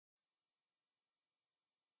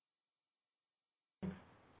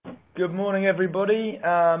Good morning, everybody,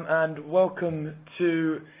 and welcome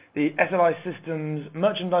to the SLI Systems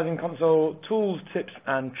Merchandising Console Tools, Tips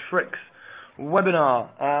and Tricks webinar.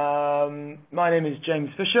 My name is James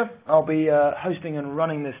Fisher. I'll be hosting and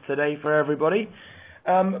running this today for everybody.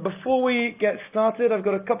 Before we get started, I've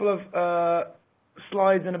got a couple of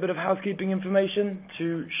slides and a bit of housekeeping information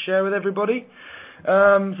to share with everybody.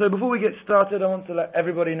 So before we get started, I want to let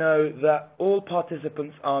everybody know that all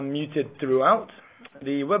participants are muted throughout.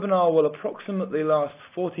 The webinar will approximately last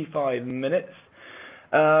 45 minutes.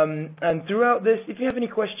 And throughout this, if you have any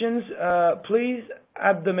questions, please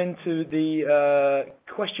add them into the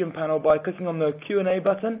question panel by clicking on the Q&A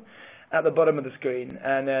button at the bottom of the screen,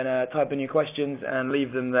 and then type in your questions and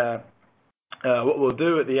leave them there. What we'll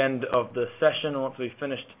do at the end of the session, once we've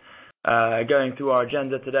finished going through our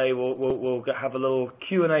agenda today, we'll have a little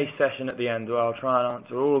Q&A session at the end where I'll try and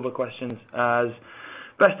answer all of the questions as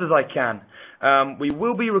best as I can. We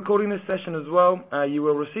will be recording this session as well. You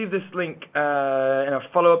will receive this link in a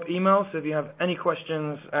follow-up email, so if you have any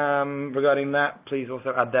questions regarding that, please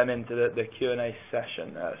also add them into the Q&A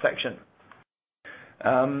section.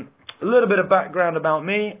 A little bit of background about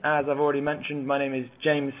me. As I've already mentioned, my name is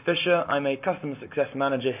James Fisher. I'm a Customer Success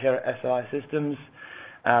Manager here at SLI Systems.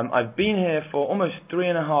 I've been here for almost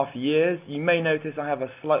 3.5 years. You may notice I have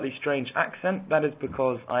a slightly strange accent. That is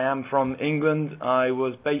because I am from England. I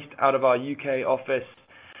was based out of our UK office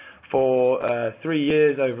for 3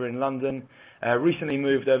 years over in London. Recently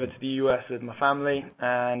moved over to the US with my family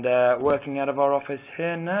and working out of our office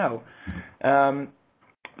here now.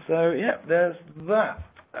 So yeah, there's that.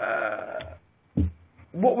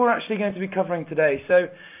 What we're actually going to be covering today. So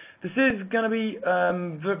this is going to be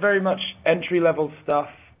very much entry-level stuff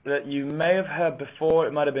that you may have heard before.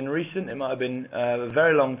 It might have been recent. It might have been a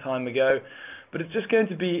very long time ago. But it's just going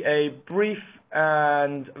to be a brief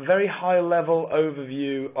and very high-level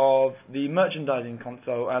overview of the merchandising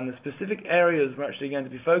console and the specific areas we're actually going to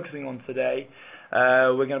be focusing on today.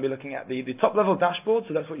 We're going to be looking at the top-level dashboard,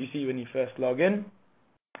 so that's what you see when you first log in.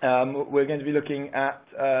 We're going to be looking at,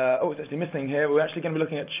 it's actually missing here. We're actually going to be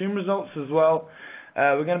looking at tune results as well.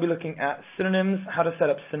 We're going to be looking at synonyms, how to set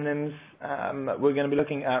up synonyms. We're going to be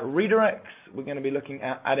looking at redirects. We're going to be looking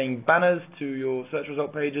at adding banners to your search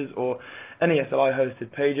result pages or any SLI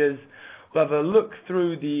hosted pages. We'll have a look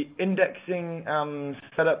through the indexing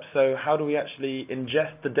setup. So how do we actually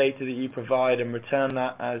ingest the data that you provide and return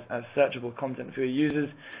that as searchable content for your users?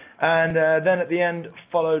 And then at the end,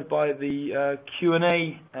 followed by the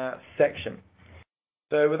Q&A section.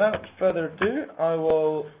 So without further ado, I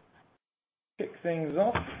will kick things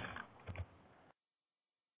off.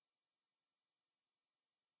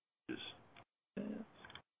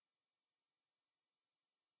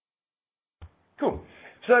 Cool.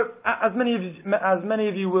 So as many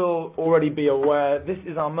of you will already be aware, this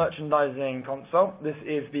is our merchandising console. This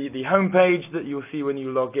is the home page that you'll see when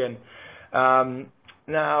you log in.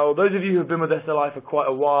 Now, those of you who have been with SLI for quite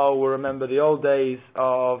a while will remember the old days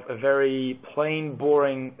of a very plain,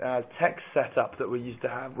 boring text setup that we used to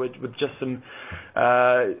have with just some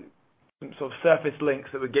sort of surface links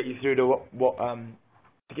that would get you through to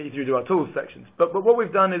get you through to our tools sections. But what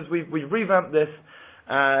we've done is we've revamped this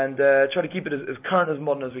and try to keep it as current, as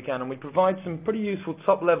modern as we can, and we provide some pretty useful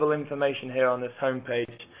top-level information here on this home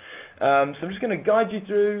page. So I'm just going to guide you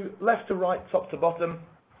through left to right, top to bottom.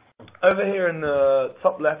 Over here in the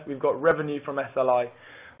top left, we've got revenue from SLI.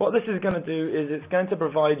 What this is going to do is it's going to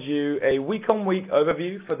provide you a week-on-week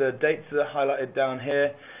overview for the dates that are highlighted down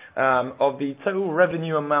here of the total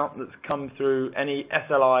revenue amount that's come through any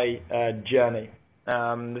SLI journey.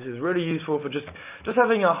 This is really useful for just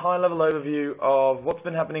having a high-level overview of what's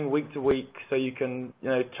been happening week to week, so you can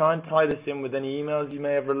try and tie this in with any emails you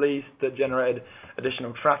may have released that generated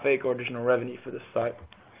additional traffic or additional revenue for the site.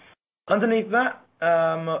 Underneath that,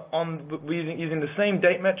 using the same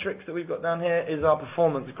date metrics that we've got down here, is our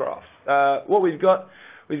performance graph. What we've got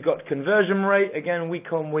conversion rate, again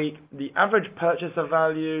week on week, the average purchaser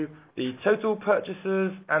value, the total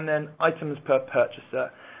purchasers, and then items per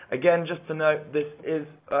purchaser. Again, just to note, this is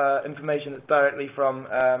information that's directly from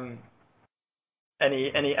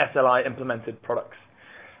any SLI implemented products.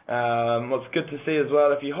 What's good to see as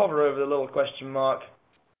well, if you hover over the little question mark,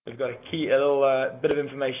 we've got a little bit of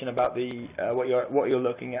information about what you're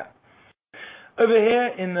looking at. Over here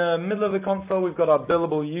in the middle of the console, we've got our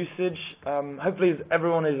billable usage. Hopefully, as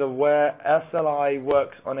everyone is aware, SLI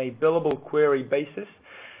works on a billable query basis.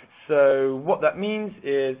 So what that means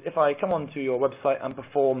is if I come onto your website and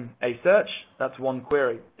perform a search, that's one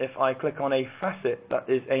query. If I click on a facet, that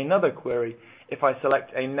is another query. If I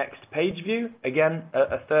select a next page view, again,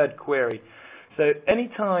 a third query. So So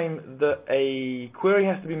anytime that a query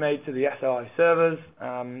has to be made to the SLI servers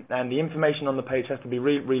and the information on the page has to be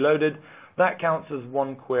reloaded, that counts as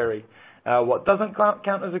one query. What doesn't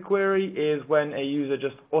count as a query is when a user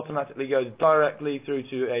just automatically goes directly through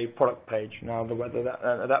to a product page. Now, whether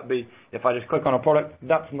that be if I just click on a product,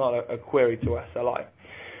 that's not a query to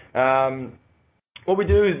SLI. What we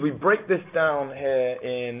do is we break this down here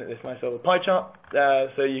in this nice little pie chart,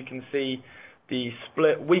 so you can see the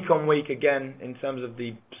split week on week again in terms of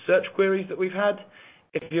the search queries that we've had.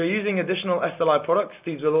 If you're using additional SLI products,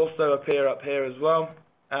 these will also appear up here as well.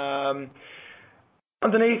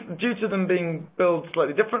 Underneath, due to them being billed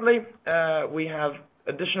slightly differently, we have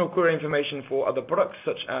additional query information for other products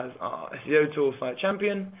such as our SEO tool Site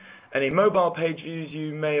Champion, any mobile page views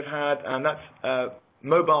you may have had, and that's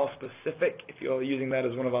mobile specific if you're using that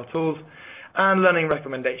as one of our tools, and learning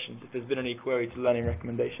recommendations if there's been any query to learning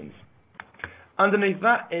recommendations. Underneath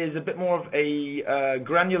that is a bit more of a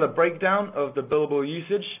granular breakdown of the billable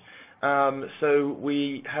usage. So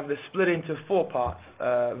we have this split into 4 parts.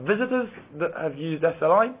 Visitors that have used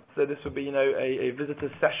SLI, so this would be a visitor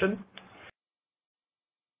session.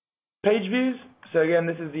 Page views, so again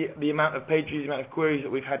this is the amount of page views, the amount of queries that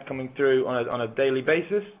we've had coming through on a daily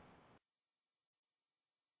basis.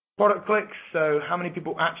 Product clicks, so how many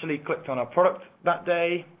people actually clicked on our product that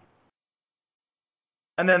day.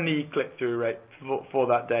 And then the click-through rate for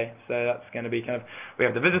that day. So that's going to be we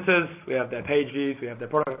have the visitors, we have their page views, we have their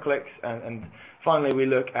product clicks, and finally we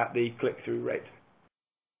look at the click-through rate.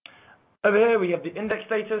 Over here we have the index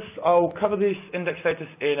status. I'll cover this index status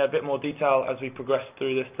in a bit more detail as we progress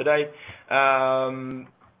through this today. On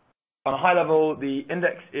a high level, the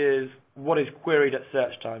index is what is queried at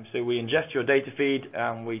search time. So we ingest your data feed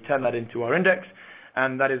and we turn that into our index,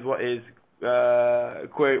 and that is what is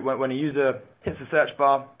queried when a user hits the search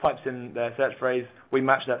bar, types in their search phrase, we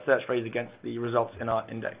match that search phrase against the results in our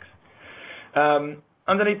index.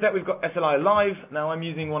 Underneath that we've got SLI Live. Now I'm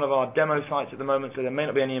using one of our demo sites at the moment, so there may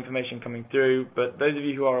not be any information coming through, but those of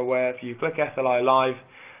you who are aware, if you click SLI Live,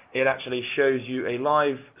 it actually shows you a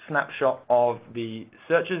live snapshot of the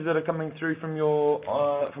searches that are coming through from your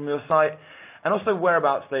site, and also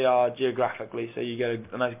whereabouts they are geographically, so you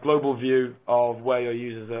get a nice global view of where your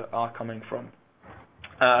users are coming from.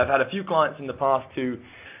 I've had a few clients in the past who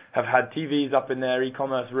have had TVs up in their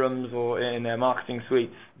e-commerce rooms or in their marketing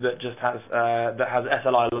suites that just has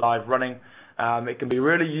SLI Live running. It can be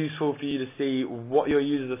really useful for you to see what your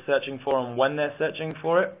users are searching for and when they're searching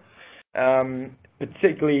for it,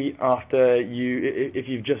 particularly after if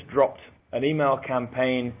you've just dropped an email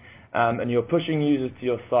campaign and you're pushing users to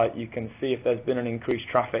your site, you can see if there's been an increased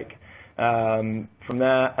traffic from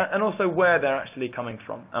there, and also where they're actually coming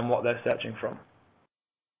from and what they're searching from.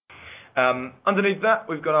 Underneath that,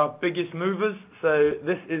 we've got our biggest movers. So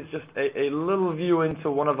this is just a little view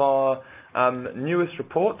into one of our newest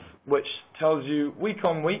reports, which tells you week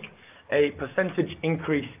on week a percentage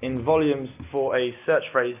increase in volumes for a search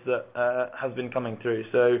phrase that has been coming through.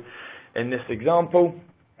 So in this example,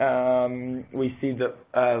 we see that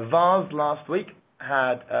vase last week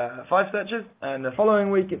had 5 searches, and the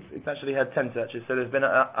following week it's actually had 10 searches. So there's been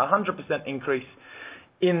a 100% increase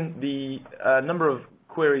in the number of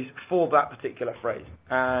queries for that particular phrase,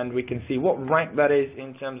 and we can see what rank that is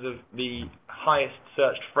in terms of the highest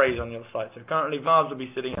searched phrase on your site. So currently vase will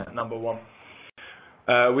be sitting at number 1.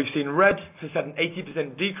 We've seen red has had an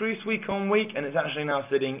 80% decrease week on week, and it's actually now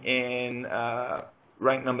sitting in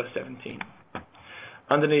rank number 17.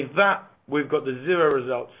 Underneath that, we've got the 0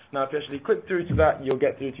 results. Now if you actually click through to that, you'll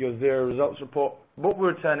get through to your 0 results report. What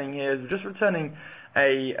we're returning here is just returning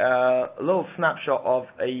a little snapshot of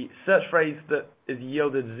a search phrase that is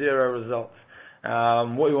yielded 0 results.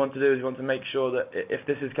 What we want to do is we want to make sure that if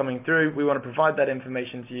this is coming through, we want to provide that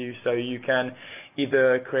information to you so you can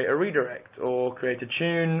either create a redirect or create a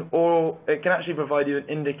tune, or it can actually provide you an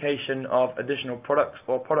indication of additional products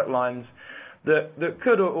or product lines that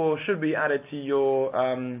could or should be added to your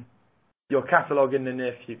catalog in the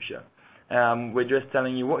near future. We're just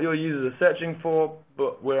telling you what your users are searching for,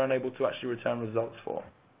 but we're unable to actually return results for.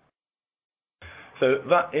 So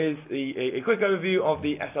that is a quick overview of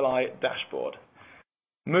the SLI dashboard.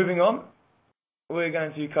 Moving on, we're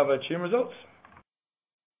going to cover tune results.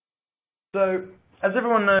 So as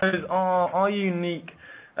everyone knows, our unique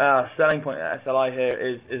selling point at SLI here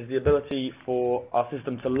is the ability for our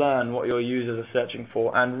system to learn what your users are searching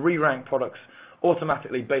for and re-rank products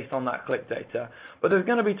automatically based on that click data. But there's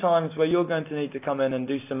going to be times where you're going to need to come in and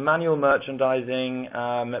do some manual merchandising.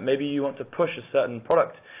 Maybe you want to push a certain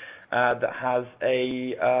product that has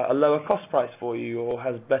a lower cost price for you or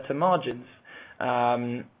has better margins.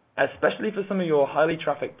 especially for some of your highly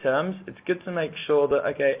trafficked terms, it's good to make sure that,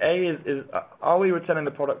 okay, A, are we returning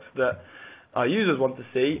the products that our users want to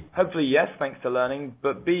see? Hopefully yes, thanks to learning,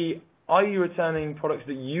 but B, are you returning products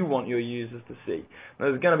that you want your users to see? Now,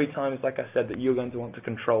 there's going to be times, like I said, that you're going to want to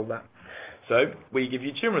control that. So we give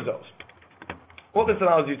you tune results. What this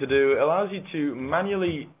allows you to do, it allows you to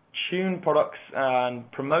manually tune products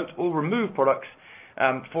and promote or remove products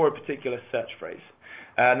for a particular search phrase.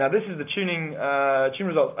 Now this is the tune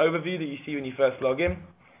results overview that you see when you first log in.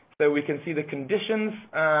 So we can see the conditions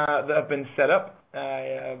that have been set up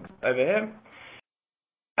over here.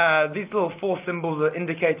 These little 4 symbols are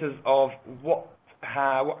indicators of what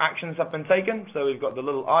actions have been taken. So we've got the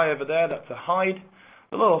little eye over there, that's a hide.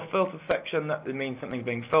 The little filter section, that means something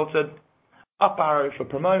being filtered. Up arrow for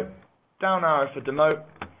promote, down arrow for demote.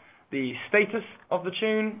 The status of the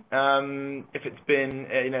tune, if it's been,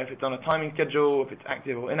 if it's on a timing schedule, if it's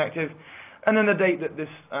active or inactive, and then the date that this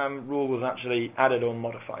rule was actually added or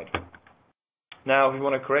modified. Now, if we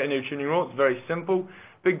want to create a new tuning rule, it's very simple.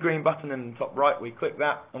 Big green button in the top right, we click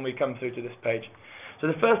that, and we come through to this page. So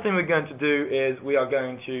the first thing we're going to do is we are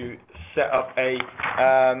going to set up a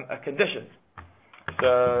condition.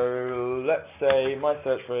 So let's say my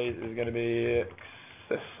search phrase is going to be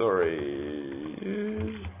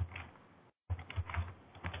accessories.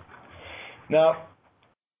 Now,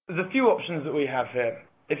 there's a few options that we have here.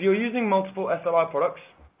 If you're using multiple SLI products,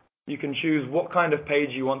 you can choose what kind of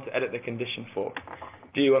page you want to edit the condition for.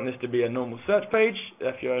 Do you want this to be a normal search page,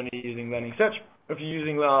 if you're only using Learning Search? If you're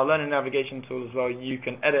using our Learning Navigation tool as well, you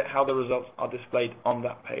can edit how the results are displayed on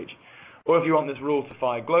that page. Or if you want this rule to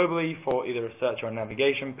fire globally for either a search or a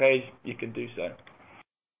navigation page, you can do so.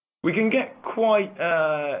 We can get quite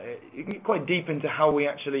deep into how we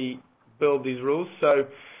actually build these rules. So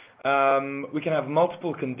we can have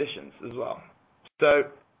multiple conditions as well. So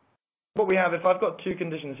what we have, if I've got 2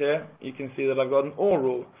 conditions here, you can see that I've got an OR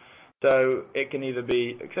rule. So it can either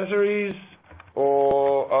be accessories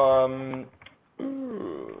or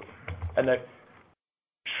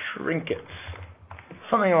trinkets,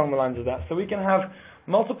 something along the lines of that. So we can have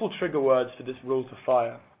multiple trigger words for this rule to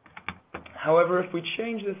fire. However, if we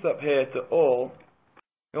change this up here to all,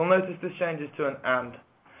 you'll notice this changes to an and.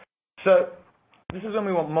 So this is when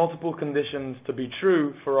we want multiple conditions to be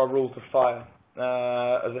true for our rule to fire.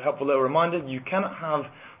 As a helpful little reminder, you cannot have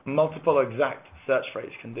multiple exact search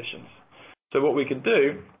phrase conditions. So what we could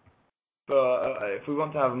do, if we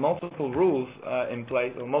want to have multiple rules in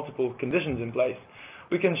place or multiple conditions in place,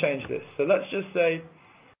 we can change this. So let's just say,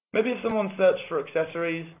 maybe if someone searched for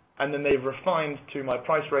accessories and then they've refined to my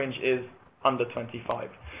price range is under 25.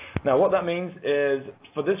 Now what that means is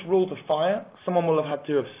for this rule to fire, someone will have had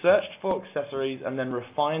to have searched for accessories and then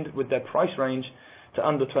refined with their price range to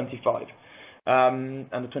under 25, under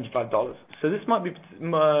 $25. So this might be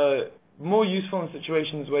more useful in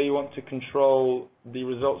situations where you want to control the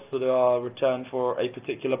results that are returned for a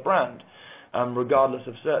particular brand, regardless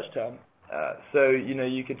of search term. So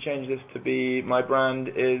you could change this to be my brand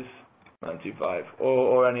is 925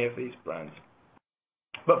 or any of these brands.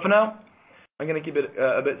 But for now, I'm going to keep it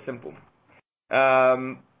a bit simple.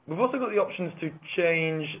 We've also got the options to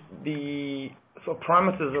change the sort of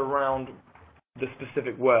parameters around the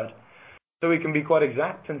specific word. So we can be quite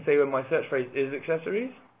exact and say when my search phrase is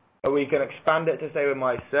accessories, or we can expand it to say when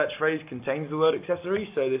my search phrase contains the word accessories.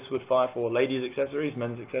 So this would fire for ladies' accessories,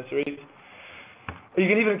 men's accessories. You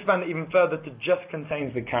can even expand it even further to just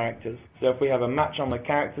contains the characters. So if we have a match on the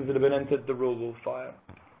characters that have been entered, the rule will fire.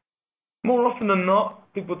 More often than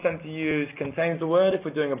not, people tend to use contains the word if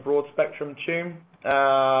we're doing a broad spectrum tune.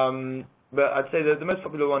 But I'd say that the most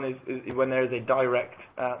popular one is when there is a direct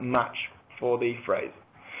match for the phrase.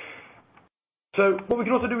 So what we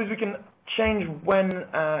can also do is we can change when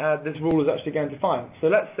this rule is actually going to fire. So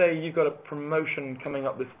let's say you've got a promotion coming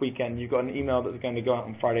up this weekend. You've got an email that's going to go out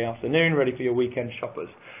on Friday afternoon, ready for your weekend shoppers.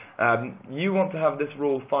 You want to have this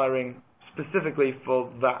rule firing specifically for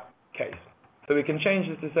that case. So we can change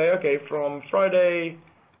this to say, okay, from Friday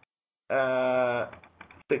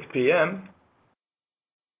 6 p.m.,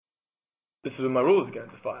 this is when my rule is going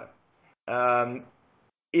to fire.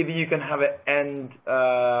 Either you can have it end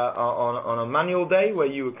on a manual day where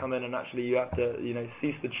you would come in and actually you have to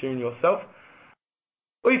cease the tune yourself,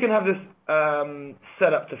 or you can have this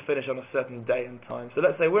set up to finish on a certain day and time. So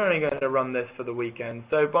let's say we're only going to run this for the weekend.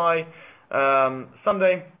 So by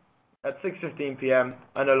Sunday at 6:15 p.m.,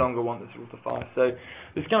 I no longer want this rule to fire. So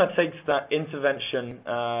this kind of takes that intervention,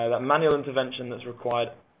 that manual intervention that's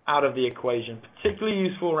required out of the equation, particularly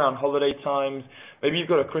useful around holiday times. Maybe you've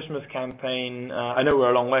got a Christmas campaign. I know we're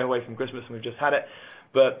a long way away from Christmas and we've just had it,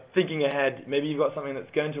 But thinking ahead, maybe you've got something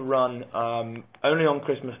that's going to run only on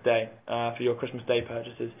Christmas Day for your Christmas Day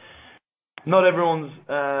purchases. Not everyone's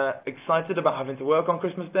excited about having to work on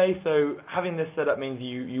Christmas Day, so having this set up means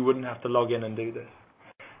you wouldn't have to log in and do this.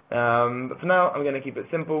 But for now, I'm going to keep it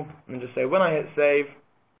simple and just say when I hit save,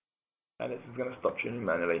 and this is going to stop tuning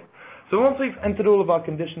manually. So once we've entered all of our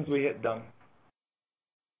conditions, we hit done.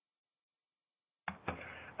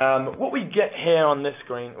 What we get here on this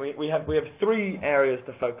screen, we have 3 areas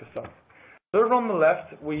to focus on. So over on the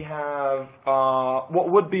left, we have what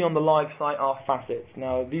would be on the live site are facets.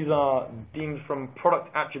 Now, these are deemed from product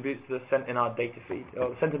attributes that are sent in our data feed,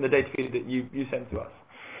 or sent in the data feed that you send to us.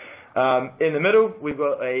 In the middle, we've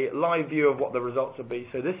got a live view of what the results will be.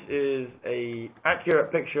 So this is an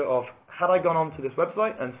accurate picture of, had I gone onto this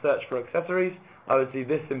website and searched for accessories, I would see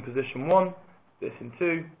this in position 1, this in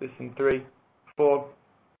 2, this in 3, 4,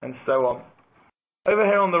 and so on. Over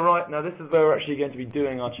here on the right, now this is where we're actually going to be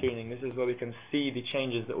doing our tuning. This is where we can see the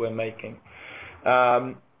changes that we're making.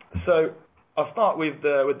 So I'll start with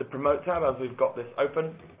the Promote tab as we've got this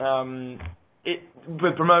open.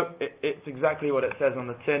 With Promote, it's exactly what it says on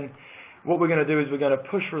the tin. What we're going to do is we're going to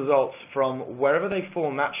push results from wherever they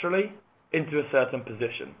fall naturally into a certain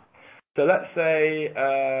position. So let's say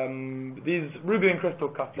these ruby and crystal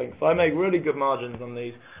cufflinks, I make really good margins on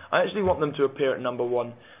these. I actually want them to appear at number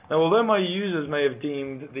 1. Now, although my users may have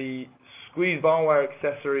deemed the squeeze barware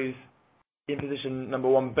accessories in position number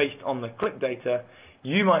 1 based on the click data,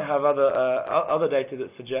 you might have other data that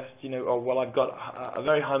suggests, oh, well, I've got a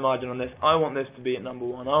very high margin on this. I want this to be at number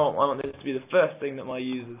 1. I want this to be the first thing that my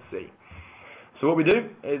users see. So what we do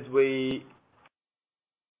is we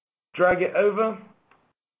drag it over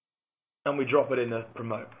and we drop it in the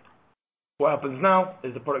Promote. What happens now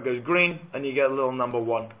is the product goes green and you get a little number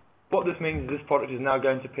 1. What this means is this product is now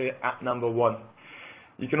going to appear at number 1.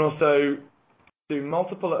 You can also do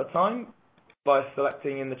multiple at a time by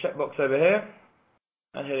selecting in the checkbox over here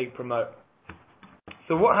and hitting Promote.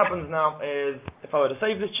 So what happens now is, if I were to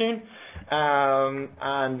save this tune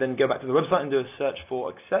and then go back to the website and do a search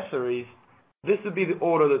for accessories, this would be the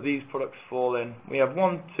order that these products fall in. We have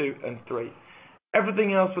 1, 2, and 3.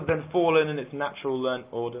 Everything else would then fall in its natural learnt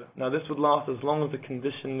order. Now this would last as long as the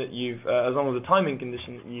condition that as long as the timing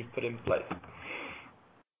condition that you've put in place.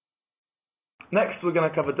 Next, we're going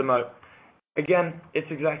to cover Demote. Again, it's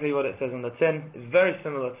exactly what it says on the tin. It's very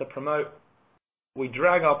similar to Promote. We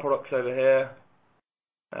drag our products over here,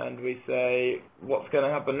 and we say what's going to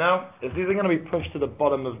happen now is these are going to be pushed to the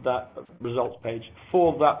bottom of that results page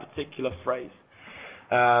for that particular phrase.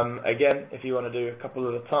 Again, if you want to do a couple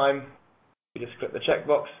at a time, we just click the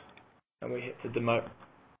checkbox and we hit to Demote.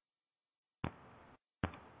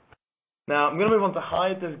 Now I'm going to move on to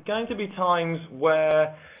hide. There's going to be times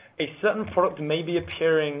where a certain product may be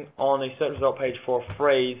appearing on a certain result page for a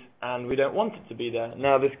phrase and we don't want it to be there.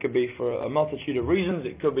 Now this could be for a multitude of reasons.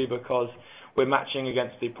 It could be because we're matching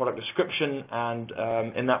against the product description and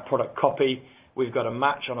in that product copy we've got a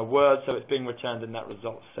match on a word, so it's being returned in that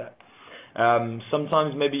result set.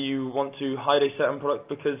 Sometimes maybe you want to hide a certain product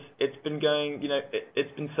because it's been going,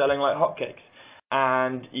 it's been selling like hotcakes,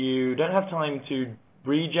 and you don't have time to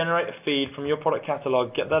regenerate a feed from your product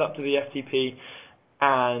catalog, get that up to the FTP,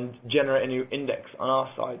 and generate a new index on our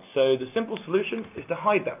side. So the simple solution is to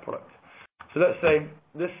hide that product. So let's say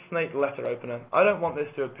this snake letter opener. I don't want this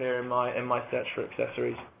to appear in my search for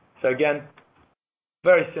accessories. So again,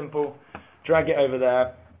 very simple. Drag it over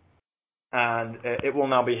there, and it will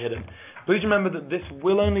now be hidden. Please remember that this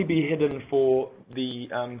will only be hidden for the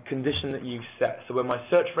condition that you've set. So when my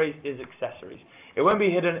search phrase is accessories, it won't be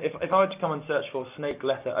hidden. If I were to come and search for snake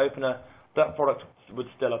letter opener, that product would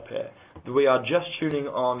still appear. We are just tuning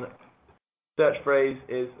on search phrase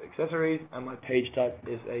is accessories and my page type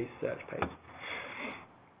is a search page.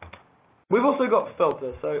 We've also got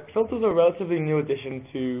filters. So filters are a relatively new addition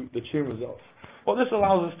to the tune results. What this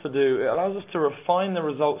allows us to do, it allows us to refine the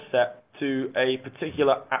result set to a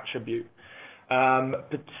particular attribute.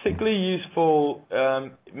 Particularly useful,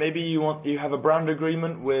 maybe you have a brand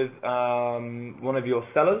agreement with one of your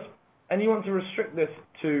sellers, and you want to restrict this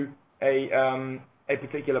to a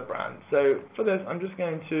particular brand. So for this, I'm just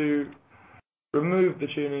going to remove the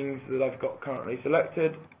tunings that I've got currently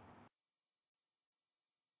selected.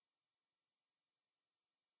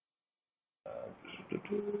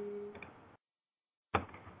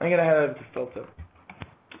 I'm going to head over to filter.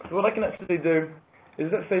 So what I can actually do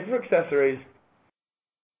is, let's say for accessories,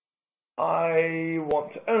 I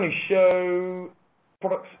want to only show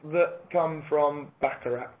products that come from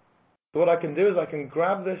Baccarat. So what I can do is I can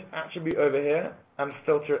grab this attribute over here and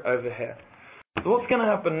filter it over here. So what's going to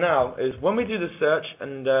happen now is when we do the search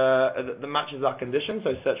and that matches our condition,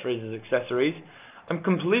 so search phrases, accessories, I'm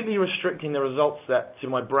completely restricting the results set to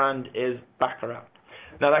my brand is Baccarat.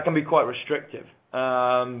 Now that can be quite restrictive,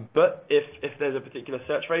 but if there's a particular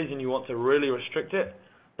search phrase and you want to really restrict it,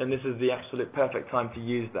 then this is the absolute perfect time to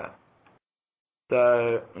use that.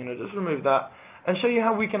 So just remove that and show you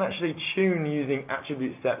how we can actually tune using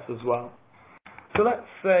attribute sets as well. So let's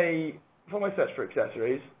say for my search for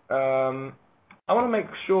accessories, I want to make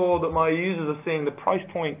sure that my users are seeing the price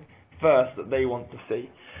point first that they want to see.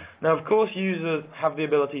 Now, of course, users have the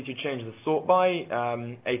ability to change the sort by,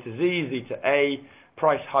 A to Z, Z to A,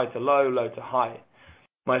 price high to low, low to high.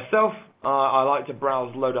 Myself, I like to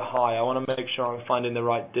browse low to high. I want to make sure I'm finding the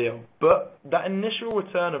right deal. But that initial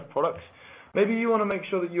return of products, maybe you want to make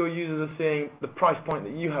sure that your users are seeing the price point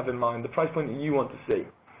that you have in mind, the price point that you want to see.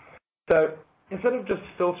 So instead of just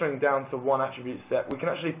filtering down to one attribute set, we can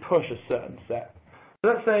actually push a certain set. So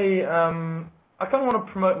let's say I kind of want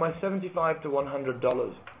to promote my $75 to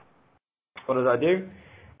 $100. What do?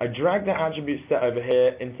 I drag that attribute set over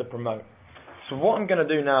here into promote. So what I'm going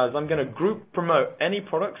to do now is I'm going to group promote any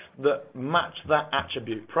products that match that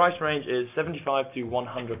attribute. Price range is $75 to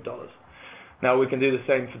 $100. Now we can do the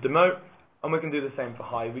same for demote, and we can do the same for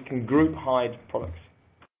hide. We can group hide products.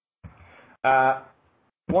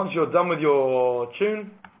 Once you're done with your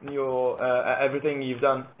tune, your everything you've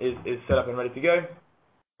done is set up and ready to go,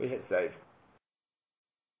 we hit save.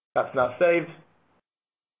 That's now saved.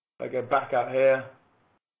 If I go back out here,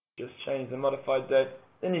 just change the modified date,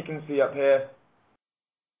 then you can see up here,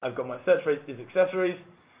 I've got my search phrase is accessories.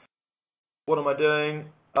 What am I doing?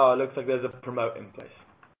 Oh, it looks like there's a promote in place.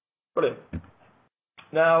 Brilliant.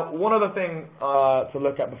 Now, one other thing to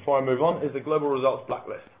look at before I move on is the global results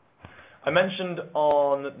blacklist. I mentioned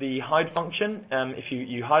on the hide function, if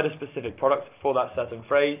you hide a specific product for that certain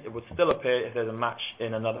phrase, it would still appear if there's a match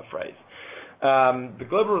in another phrase. The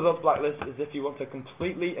global results blacklist is if you want to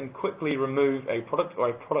completely and quickly remove a product or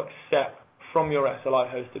a product set from your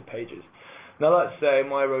SLI hosted pages. Now let's say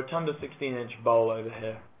my Rotunda 16-inch bowl over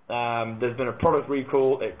here. There's been a product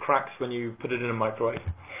recall, it cracks when you put it in a microwave.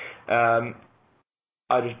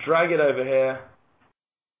 I just drag it over here,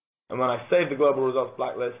 and when I save the global results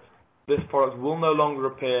blacklist, this product will no longer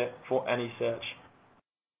appear for any search.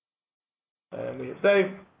 And we hit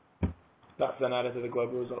save. That's then added to the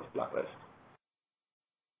global results blacklist.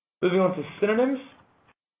 Moving on to synonyms.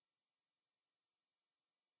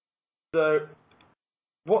 So,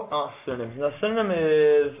 what are synonyms? Now, synonym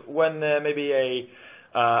is when there may be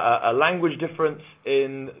a language difference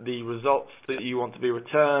in the results that you want to be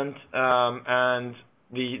returned, and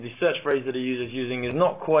the search phrase that a user is using is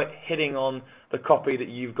not quite hitting on the copy that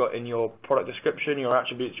you've got in your product description, your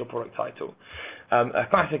attributes, your product title. A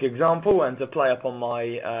classic example, and to play up on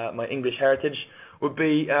my my English heritage, would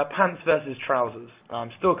be pants versus trousers.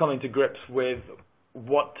 I'm still coming to grips with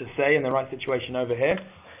what to say in the right situation over here.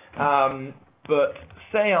 But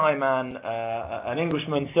say I'm an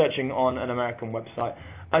Englishman searching on an American website.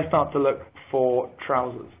 I start to look for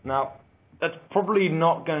trousers. Now, that's probably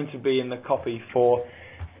not going to be in the copy for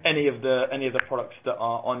any of the products that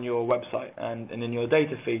are on your website and in your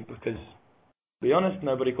data feed, because, to be honest,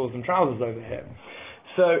 nobody calls them trousers over here.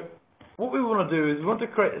 So what we want to do is we want to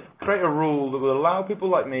create a rule that will allow people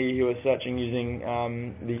like me who are searching using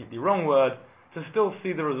the wrong word to still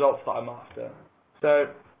see the results that I'm after. So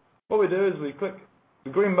what we do is we click the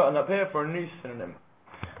green button up here for a new synonym.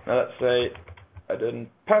 Now let's say I did in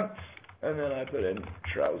pants, and then I put in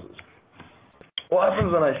trousers. What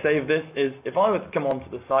happens when I save this is if I were to come onto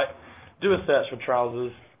the site, do a search for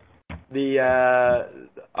trousers,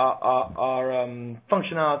 our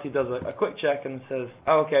functionality does a quick check and says,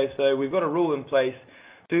 oh, okay, so we've got a rule in place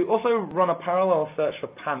to also run a parallel search for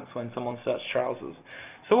pants when someone searches trousers.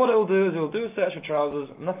 So what it will do is it will do a search for trousers,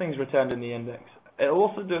 nothing's returned in the index. It will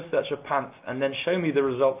also do a search for pants and then show me the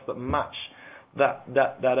results that match that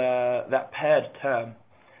paired term.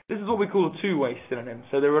 This is what we call a two-way synonym,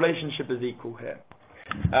 so the relationship is equal here.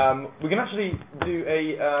 We can actually do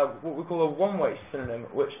what we call a one-way synonym,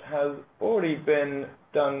 which has already been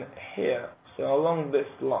done here, so along this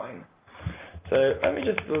line. So let me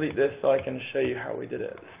just delete this so I can show you how we did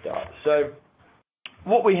it at the start. So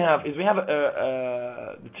what we have is we have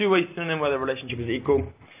the two-way synonym where the relationship is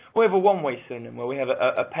equal. We have a one-way synonym where we have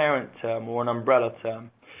a parent term or an umbrella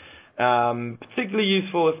term. Particularly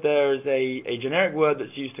useful if there is a generic word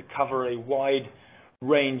that's used to cover a wide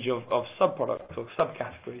range of subproducts or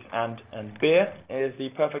subcategories, and beer is the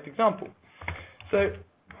perfect example. So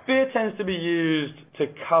beer tends to be used to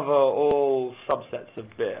cover all subsets of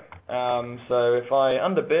beer. So if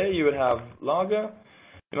under beer you would have lager,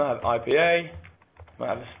 You might have IPA, you might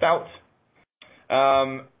have a stout,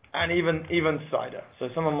 and even cider. So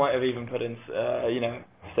someone might have even put in,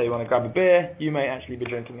 say you want to grab a beer, you may actually be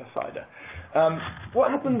drinking a cider.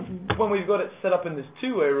 What happens when we've got it set up in this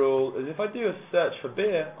two-way rule is if I do a search for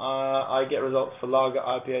beer, I get results for lager,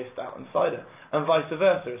 IPA, stout, and cider. And vice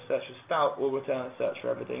versa, a search for stout will return a search for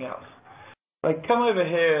everything else. If I come over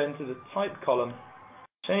here into the type column,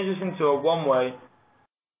 change this into a one-way,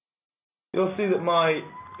 you'll see that my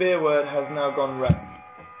beer word has now gone red.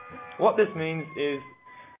 What this means is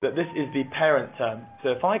that this is the parent term. So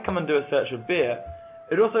if I come and do a search for beer,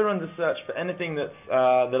 it also runs a search for anything that's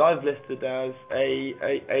that I've listed as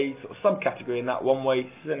a sort of subcategory in that one-way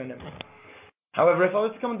synonym. However, if I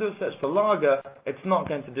was to come and do a search for lager, it's not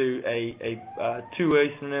going to do a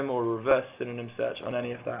two-way synonym or a reverse synonym search on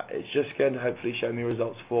any of that. It's just going to hopefully show me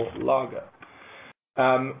results for lager.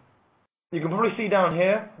 You can probably see down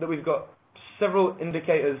here that we've got several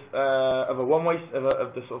indicators of a one-way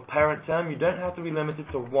of the sort of parent term. You don't have to be limited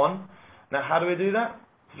to one. Now, how do we do that?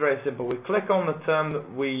 It's very simple. We click on the term that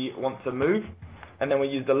we want to move, and then we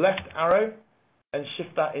use the left arrow and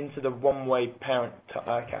shift that into the one-way parent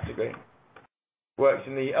category. Works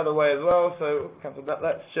in the other way as well, so cancel that.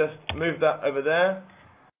 Let's just move that over there.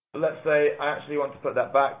 But let's say I actually want to put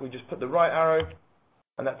that back. We just put the right arrow,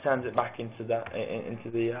 and that turns it back into the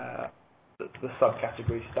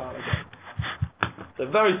subcategory style again. So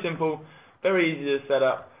very simple, very easy to set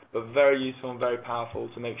up, but very useful and very powerful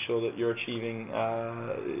to make sure that you're achieving,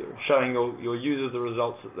 showing your users the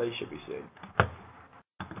results that they should be seeing.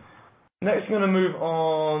 Next, we're going to move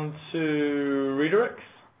on to redirects.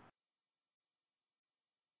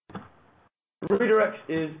 Redirects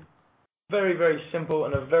is very, very simple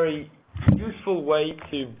and a very useful way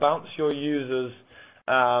to bounce your users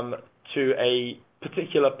to a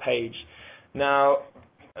particular page. Now,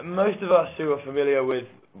 most of us who are familiar with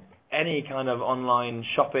any kind of online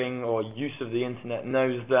shopping or use of the internet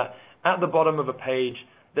knows that at the bottom of a page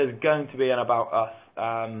there's going to be an About Us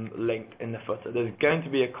link in the footer. There's going to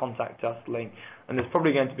be a Contact Us link, and there's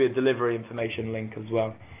probably going to be a delivery information link as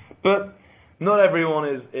well. But not everyone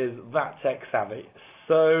is that tech savvy.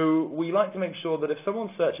 So we like to make sure that if someone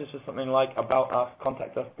searches for something like About Us,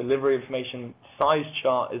 Contact Us, delivery information, size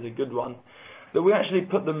chart is a good one, that we actually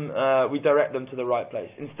put them, we direct them to the right place,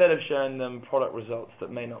 instead of showing them product results that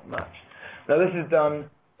may not match. Now this is done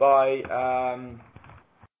by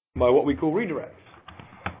what we call redirects.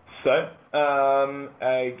 So,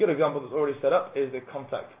 a good example that's already set up is the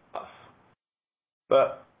Contact Us.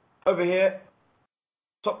 But over here,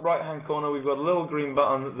 top right-hand corner, we've got a little green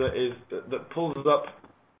button that pulls up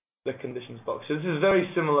the conditions box. So this is very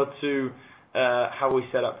similar to how we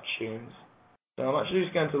set up tunes. So I'm actually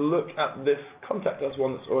just going to look at this Contact Us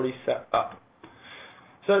one that's already set up.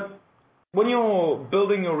 So when you're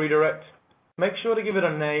building your redirect, make sure to give it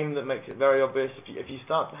a name that makes it very obvious. If you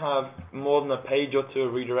start to have more than a page or two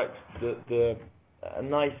of redirect, a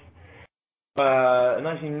nicely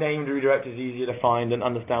named redirect is easier to find and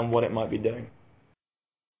understand what it might be doing.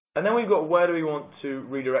 And then we've got where do we want to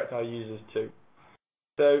redirect our users to.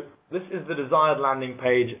 So this is the desired landing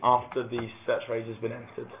page after the search phrase has been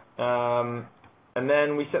entered. And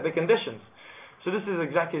then we set the conditions. So this is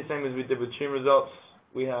exactly the same as we did with tune results.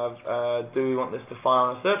 We have, do we want this to fire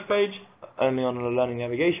on a search page, only on a learning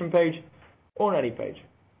navigation page, or on any page?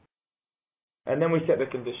 And then we set the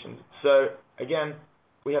conditions. So again,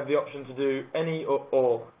 we have the option to do any or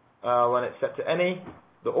all. When it's set to any,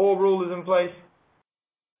 the or rule is in place.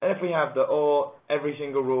 And if we have the or, every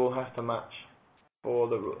single rule has to match for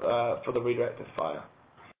the redirect to fire.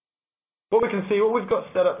 What we can see, what we've got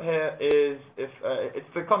set up here is it's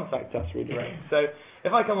the Contact Us redirect. So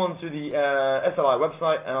if I come onto the SLI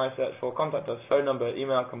website and I search for Contact Us phone number,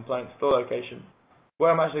 email, complaints, store location,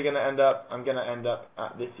 where I'm actually going to end up, I'm going to end up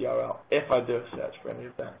at this URL if I do a search for any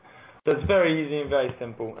of that. So it's very easy and very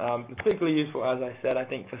simple. Particularly useful, as I said, I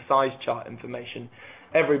think for size chart information.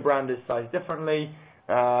 Every brand is sized differently.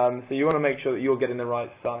 So you want to make sure that you're getting the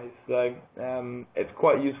right size. So it's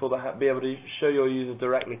quite useful to be able to show your users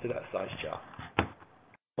directly to that size chart.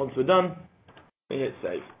 Once we're done, we hit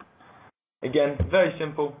save. Again, very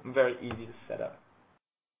simple and very easy to set up.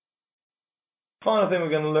 Final thing we're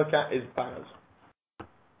going to look at is banners.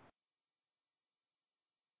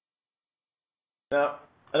 Now,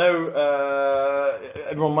 I know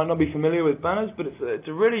everyone might not be familiar with banners, but it's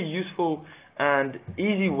a really useful and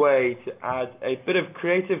easy way to add a bit of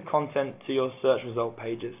creative content to your search result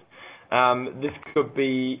pages. This could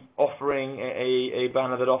be offering a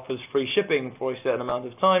banner that offers free shipping for a certain amount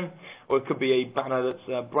of time, or it could be a banner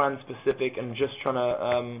that's brand specific and just trying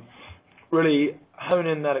to really hone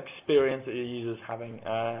in that experience that your user's having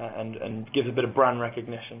and gives a bit of brand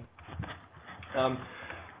recognition.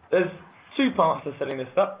 There's two parts to setting this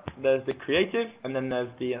up. There's the creative, and then there's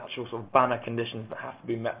the actual sort of banner conditions that have to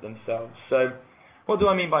be met themselves. So what do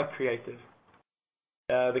I mean by creative?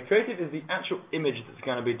 The creative is the actual image that's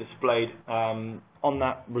going to be displayed on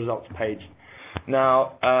that results page.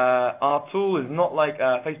 Now, our tool is not like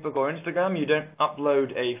Facebook or Instagram. You don't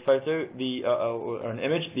upload a photo or an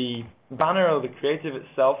image. The banner or the creative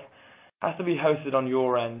itself has to be hosted on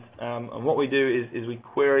your end. And what we do is we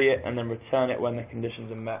query it and then return it when the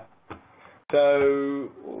conditions are met. So,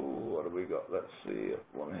 what have we got? Let's see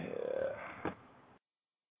one here.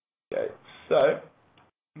 Okay, so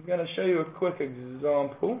I'm going to show you a quick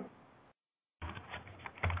example.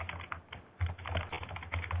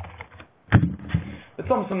 The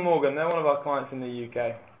Thomson Morgan, they're one of our clients in the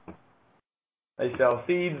UK. They sell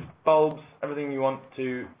seeds, bulbs, everything you want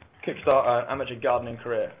to kickstart an amateur gardening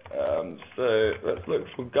career. So let's look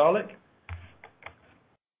for garlic.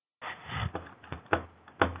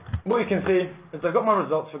 What you can see is I've got my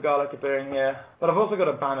results for garlic appearing here, but I've also got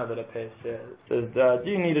a banner that appears here. It says, do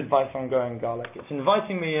you need advice on growing garlic? It's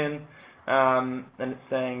inviting me in, and it's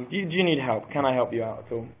saying, do you need help? Can I help you out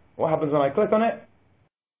at all? What happens when I click on it?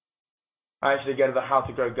 I actually go to the how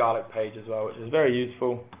to grow garlic page as well, which is very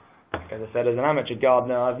useful. Like as I said, as an amateur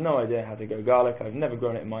gardener, I have no idea how to grow garlic. I've never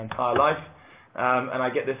grown it in my entire life. And I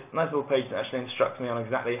get this nice little page that actually instructs me on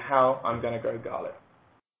exactly how I'm going to grow garlic.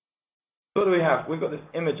 So what do we have? We've got this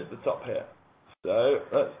image at the top here. So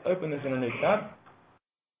let's open this in a new tab.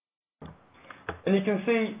 And you can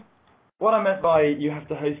see what I meant by you have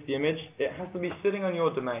to host the image. It has to be sitting on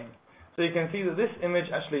your domain. So you can see that this image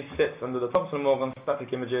actually sits under the Thomson Morgan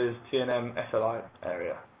Static Images TNM SLI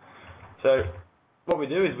area. So what we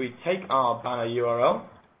do is we take our banner URL,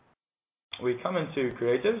 we come into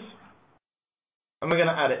Creatives, and we're going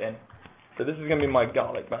to add it in. So this is going to be my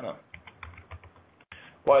garlic banner.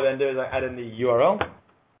 What I then do is I add in the URL.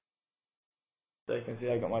 So you can see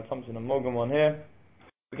I've got my Thomson and Morgan one here.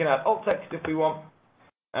 We can add alt text if we want.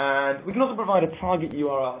 And we can also provide a target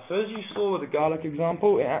URL. So as you saw with the garlic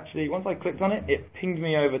example, it actually, once I clicked on it, it pinged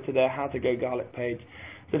me over to their how to go garlic page.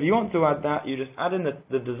 So if you want to add that, you just add in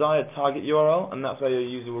the desired target URL, and that's where your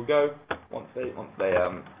user will go once they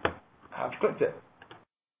have clicked it.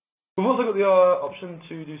 We've also got the option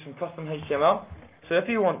to do some custom HTML. So if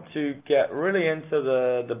you want to get really into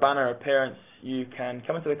the banner appearance, you can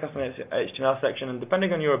come into the custom HTML section, and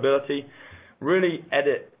depending on your ability, really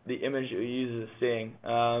edit the image your users are seeing.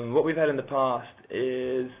 What we've had in the past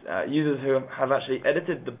is users who have actually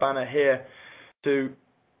edited the banner here to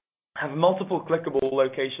have multiple clickable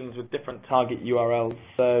locations with different target URLs.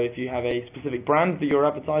 So if you have a specific brand that you're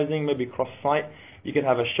advertising, maybe cross-site, you could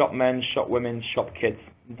have a shop men, shop women, shop kids.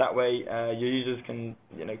 That way your users can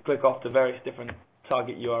click off to various different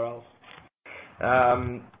target URLs.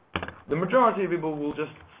 The majority of people will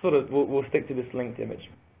just will stick to this linked image.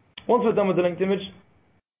 Once we're done with the linked image,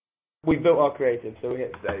 we've built our creative, so we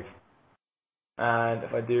hit save. And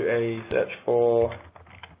if I do a search for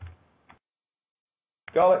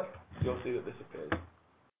garlic, you'll see that this appears.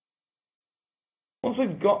 Once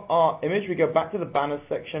we've got our image, we go back to the banner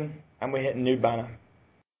section and we hit new banner.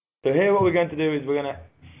 So here what we're going to do is we're going to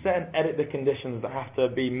set and edit the conditions that have to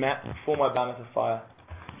be met for my banner to fire.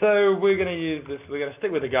 So we're going to use this, we're going to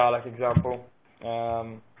stick with the garlic example,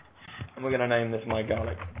 and we're going to name this my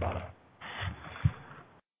garlic banner.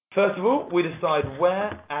 First of all, we decide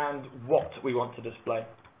where and what we want to display.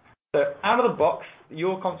 So out of the box,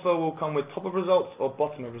 your console will come with top of results or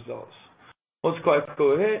bottom of results. What's quite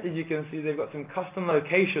cool here is you can see they've got some custom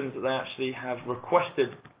locations that they actually have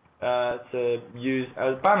requested to use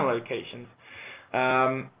as banner locations.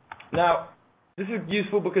 Now, this is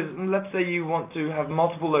useful because let's say you want to have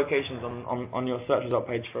multiple locations on your search result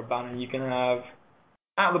page for a banner. You can have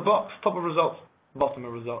out of the box, top of results, bottom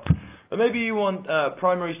of results. But maybe you want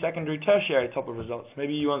primary, secondary, tertiary top of results.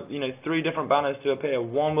 Maybe you want 3 different banners to appear.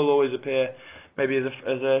 One will always appear maybe as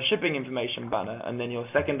a shipping information banner, and then your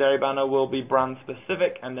secondary banner will be brand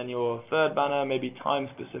specific, and then your third banner may be time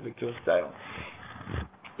specific to a sale.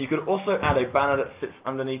 You could also add a banner that sits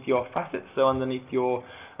underneath your facets, so underneath your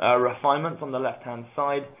refinements on the left-hand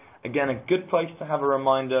side. Again, a good place to have a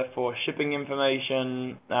reminder for shipping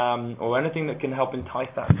information or anything that can help entice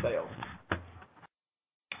that sale.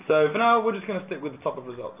 So for now, we're just going to stick with the top of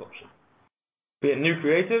results option. We hit new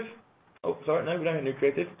creative. Oh, sorry, no, we don't hit new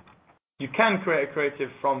creative. You can create a creative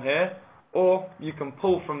from here, or you can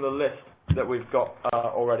pull from the list that we've got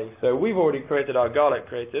already. So we've already created our garlic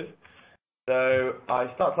creative. So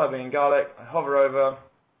I start typing in garlic, I hover over,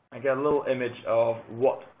 I get a little image of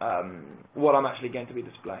what I'm actually going to be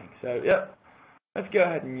displaying. So yeah, let's go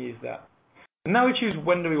ahead and use that. And now we choose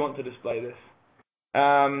when do we want to display this.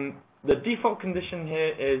 The default condition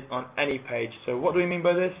here is on any page. So what do we mean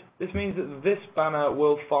by this? This means that this banner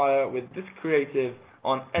will fire with this creative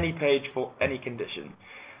on any page for any condition.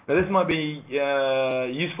 Now this might be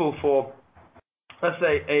useful for, let's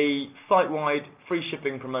say, a site-wide free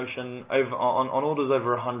shipping promotion on orders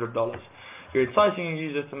over $100. You're enticing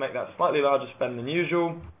users to make that slightly larger spend than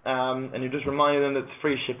usual, and you're just reminding them that it's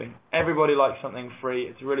free shipping. Everybody likes something free.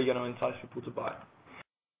 It's really going to entice people to buy.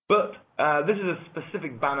 But this is a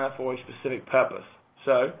specific banner for a specific purpose.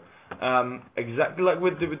 So exactly like we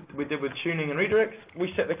did with tuning and redirects,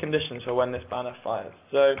 we set the conditions for when this banner fires.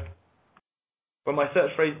 So when my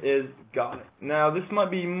search phrase is garlic. Now this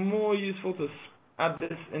might be more useful to add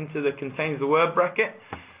this into the contains the word bracket.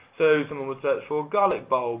 So someone would search for garlic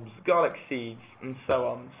bulbs, garlic seeds, and so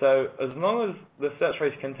on. So as long as the search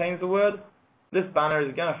phrase contains the word, this banner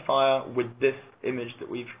is going to fire with this image that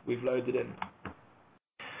we've loaded in.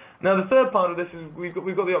 Now the third part of this is we've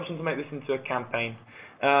got the option to make this into a campaign.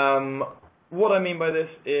 What I mean by this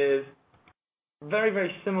is very,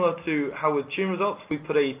 very similar to how with tune results we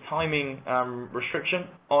put a timing restriction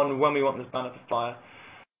on when we want this banner to fire.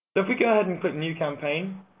 So if we go ahead and click new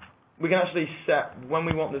campaign, we can actually set when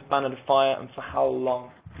we want this banner to fire and for how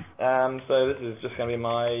long. So this is just going to be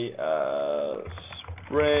my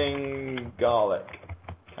spring garlic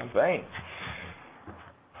campaign.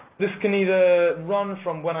 This can either run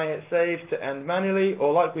from when I hit save to end manually,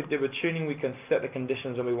 or like we did with tuning, we can set the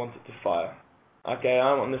conditions when we want it to fire. Okay,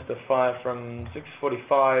 I want this to fire from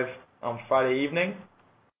 6:45 on Friday evening,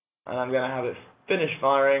 and I'm going to have it finish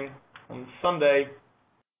firing on Sunday.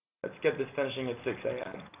 Let's get this finishing at 6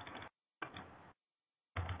 a.m.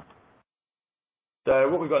 So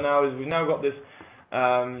what we've got now is we've now got this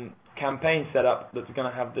campaign set up that's going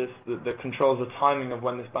to have this that controls the timing of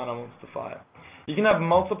when this banner wants to fire. You can have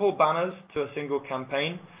multiple banners to a single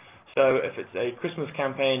campaign. So if it's a Christmas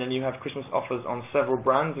campaign and you have Christmas offers on several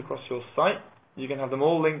brands across your site, you can have them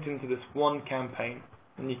all linked into this one campaign,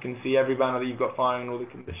 and you can see every banner that you've got firing and all the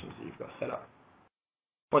conditions that you've got set up.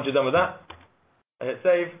 Once you're done with that, I hit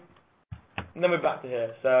save, and then we're back to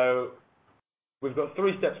here. So we've got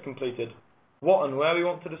 3 steps completed. What and where we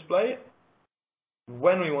want to display it,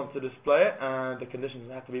 when we want to display it, and the conditions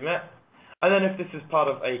that have to be met, and then if this is part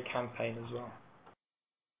of a campaign as well.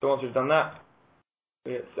 So once we've done that,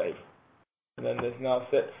 we hit save. And then this now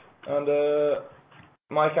sits under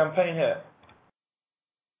my campaign here.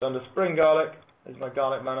 So under spring garlic is my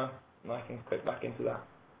garlic banner, and I can click back into that.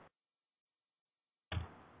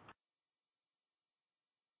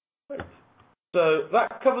 Great. So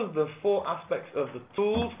that covers the 4 aspects of the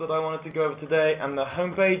tools that I wanted to go over today and the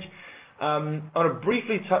homepage. I want to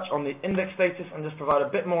briefly touch on the index status and just provide a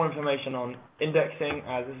bit more information on indexing,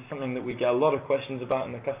 as this is something that we get a lot of questions about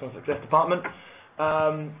in the customer success department.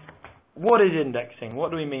 What is indexing?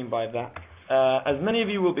 What do we mean by that? As many of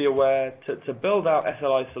you will be aware, to build out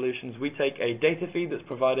SLI solutions, we take a data feed that's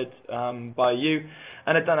provided by you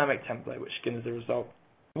and a dynamic template which skins the result.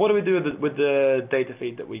 What do we do with the data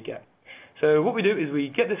feed that we get? So what we do is we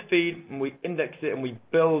get this feed and we index it and we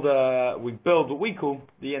build what we call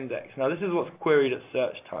the index. Now this is what's queried at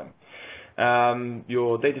search time.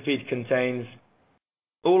 Your data feed contains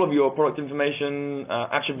all of your product information,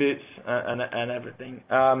 attributes, and everything.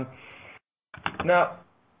 Now,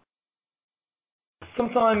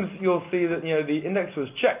 sometimes you'll see that the index was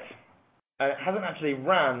checked and it hasn't actually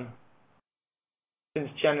ran since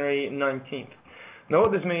January 19th. Now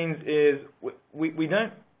what this means is we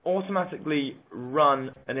don't automatically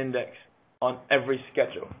run an index on every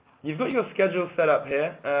schedule. You've got your schedule set up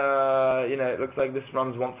here. It looks like this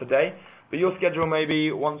runs once a day, but your schedule may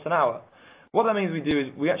be once an hour. What that means we do is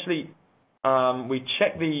we actually we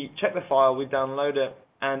check the file, we download it,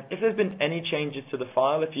 and if there's been any changes to the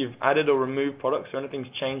file, if you've added or removed products or anything's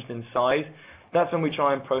changed in size, that's when we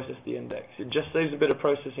try and process the index. It just saves a bit of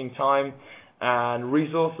processing time and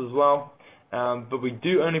resource as well. But we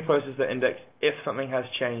do only process the index if something has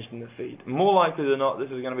changed in the feed. More likely than not,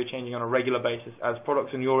 this is going to be changing on a regular basis as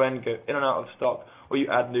products on your end go in and out of stock or you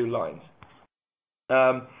add new lines.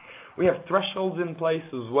 We have thresholds in place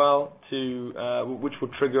as well which will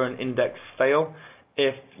trigger an index fail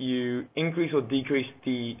if you increase or decrease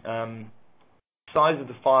the size of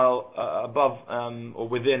the file above or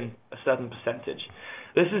within a certain percentage.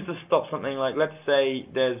 This is to stop something like, let's say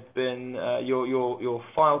there's been your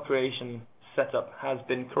file creation setup has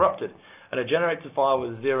been corrupted and it generates a file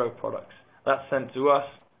with 0 products. That's sent to us.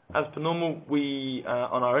 As per normal, we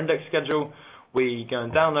on our index schedule, we go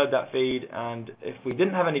and download that feed, and if we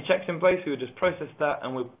didn't have any checks in place, we would just process that,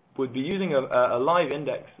 and we would be using a live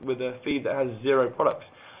index with a feed that has 0 products.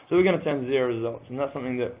 So we're going to send 0 results, and that's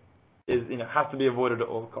something that is, has to be avoided at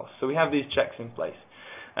all costs. So we have these checks in place,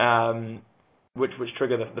 which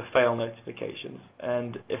trigger the fail notifications.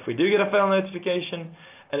 And if we do get a fail notification,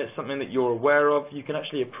 and it's something that you're aware of, you can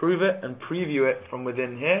actually approve it and preview it from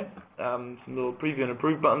within here. Some little preview and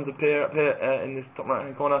approve buttons appear up here in this top right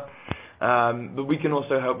hand corner. But we can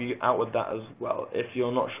also help you out with that as well. If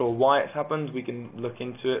you're not sure why it's happened, we can look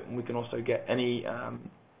into it, and we can also get any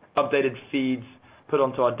updated feeds put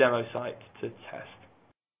onto our demo site to test.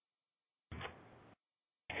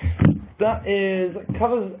 That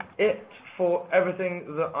covers it for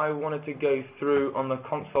everything that I wanted to go through on the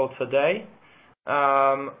console today.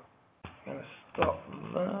 I'm going to stop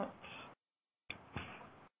that.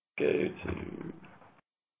 Go to...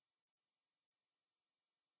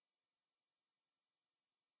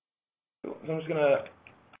 So I'm just going to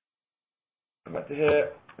come back to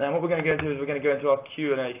here. Now what we're going to go into is we're going to go into our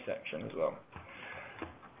Q&A section as well.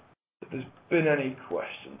 If there's been any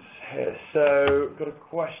questions here. So we've got a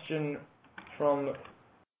question from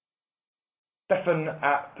Stefan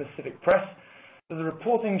at Pacific Press. Does the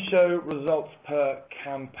reporting show results per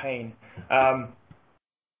campaign?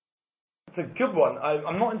 It's a good one.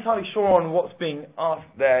 I'm not entirely sure on what's being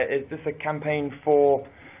asked there. Is this a campaign for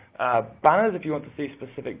banners, if you want to see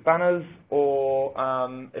specific banners, or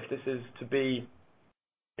if this is to be,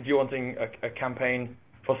 if you're wanting a campaign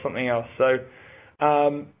for something else? So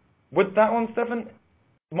with that one, Stefan,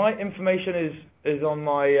 my information is on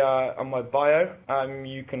my bio.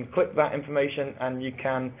 You can click that information and you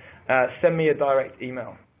can send me a direct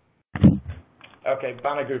email. Okay,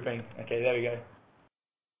 banner grouping. Okay, there we go.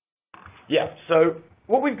 Yeah. So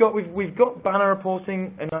what we've got banner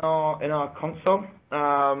reporting in our console.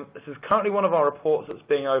 This is currently one of our reports that's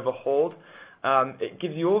being overhauled. It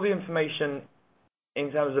gives you all the information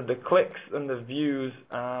in terms of the clicks and the views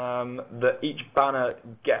that each banner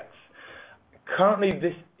gets. Currently,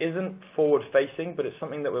 this isn't forward-facing, but it's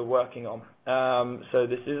something that we're working on. So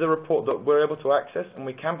this is a report that we're able to access, and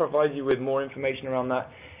we can provide you with more information around that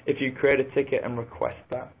if you create a ticket and request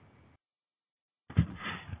that.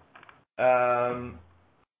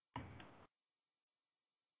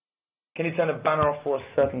 Can you turn a banner off for a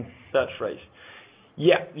certain search phrase?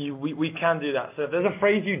 Yeah, we can do that. So if there's a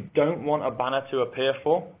phrase you don't want a banner to appear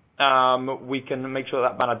for, we can make sure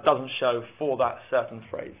that banner doesn't show for that certain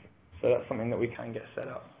phrase. So that's something that we can get set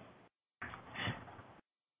up.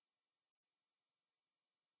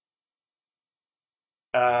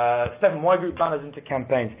 Stefan, why group banners into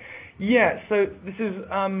campaigns? Yeah, so this is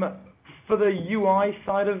for the UI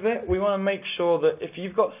side of it. We want to make sure that if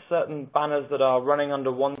you've got certain banners that are running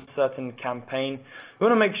under one certain campaign, we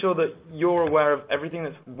want to make sure that you're aware of everything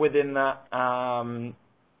that's within that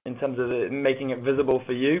in terms of making it visible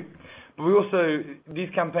for you. But we also, these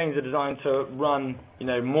campaigns are designed to run,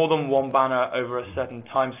 more than one banner over a certain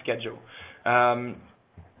time schedule.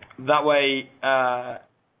 That way,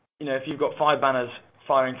 if you've got 5 banners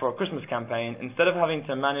firing for a Christmas campaign, instead of having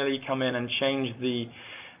to manually come in and change the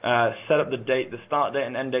set up the date, the start date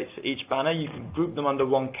and end dates for each banner, you can group them under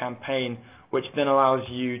one campaign, which then allows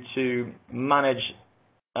you to manage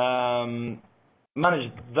that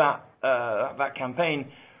campaign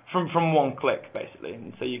from one click, basically.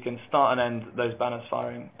 And so you can start and end those banners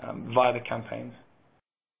firing via the campaigns.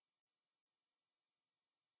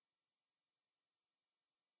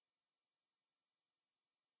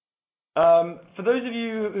 For those of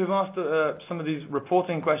you who've asked some of these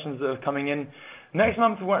reporting questions that are coming in, next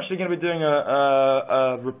month we're actually going to be doing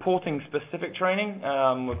a reporting specific training.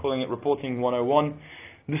 We're calling it Reporting 101.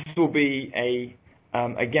 This will be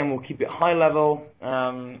again, we'll keep it high level,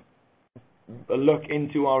 a look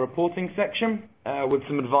into our reporting section with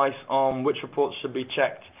some advice on which reports should be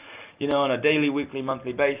checked, on a daily, weekly,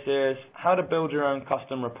 monthly basis, how to build your own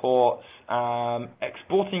custom reports,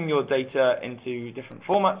 exporting your data into different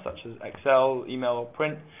formats such as Excel, email, or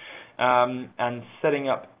print, and setting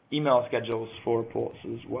up email schedules for reports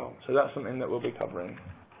as well. So that's something that we'll be covering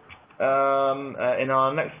in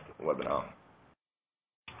our next webinar.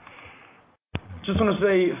 Just want to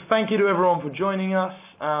say thank you to everyone for joining us.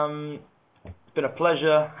 It's been a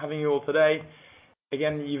pleasure having you all today.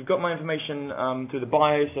 Again, you've got my information through the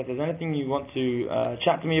bio, so if there's anything you want to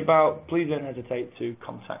chat to me about, please don't hesitate to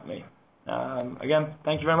contact me. Again,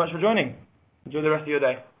 thank you very much for joining. Enjoy the rest of your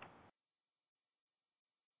day.